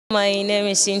My name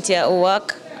is Cynthia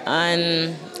Uwak.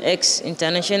 I'm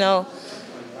ex-international.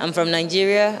 I'm from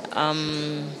Nigeria.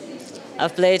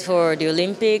 I've played for the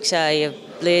Olympics. I have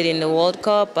played in the World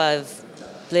Cup. I've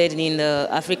played in the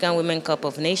African Women Cup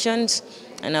of Nations,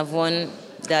 and I've won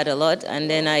that a lot. And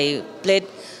then I played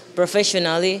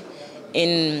professionally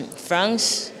in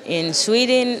France, in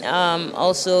Sweden,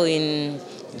 also in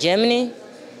Germany,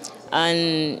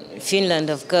 and Finland,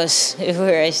 of course,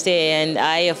 where I stay. And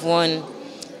I have won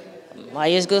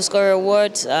highest goal scorer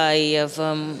awards. I have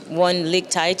won league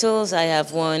titles. I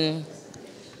have won,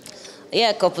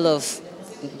 a couple of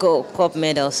gold cup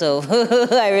medals. So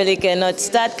I really cannot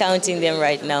start counting them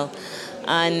right now.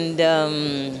 And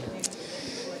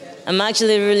I'm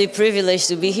actually really privileged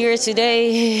to be here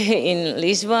today in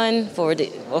Lisbon for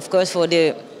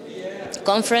the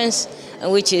conference,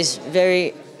 which is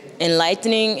very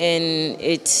enlightening, and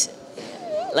it's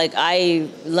like I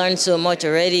learned so much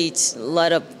already. It's a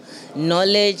lot of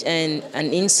knowledge and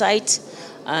insight,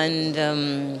 and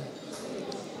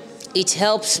it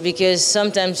helps because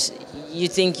sometimes you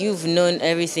think you've known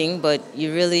everything, but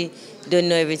you really don't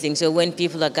know everything. So when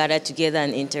people are gathered together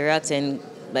and interact, and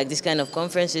like this kind of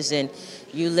conferences, and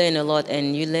you learn a lot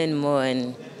and you learn more.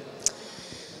 And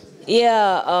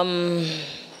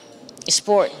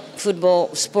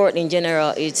football, sport in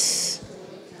general,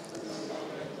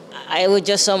 I would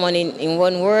just sum it in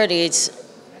one word. It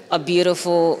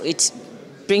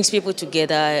brings people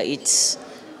together. It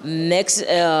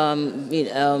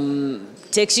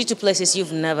takes you to places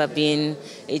you've never been.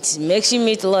 It makes you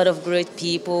meet a lot of great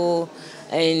people,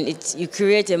 and you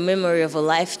create a memory of a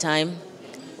lifetime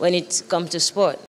when it comes to sport.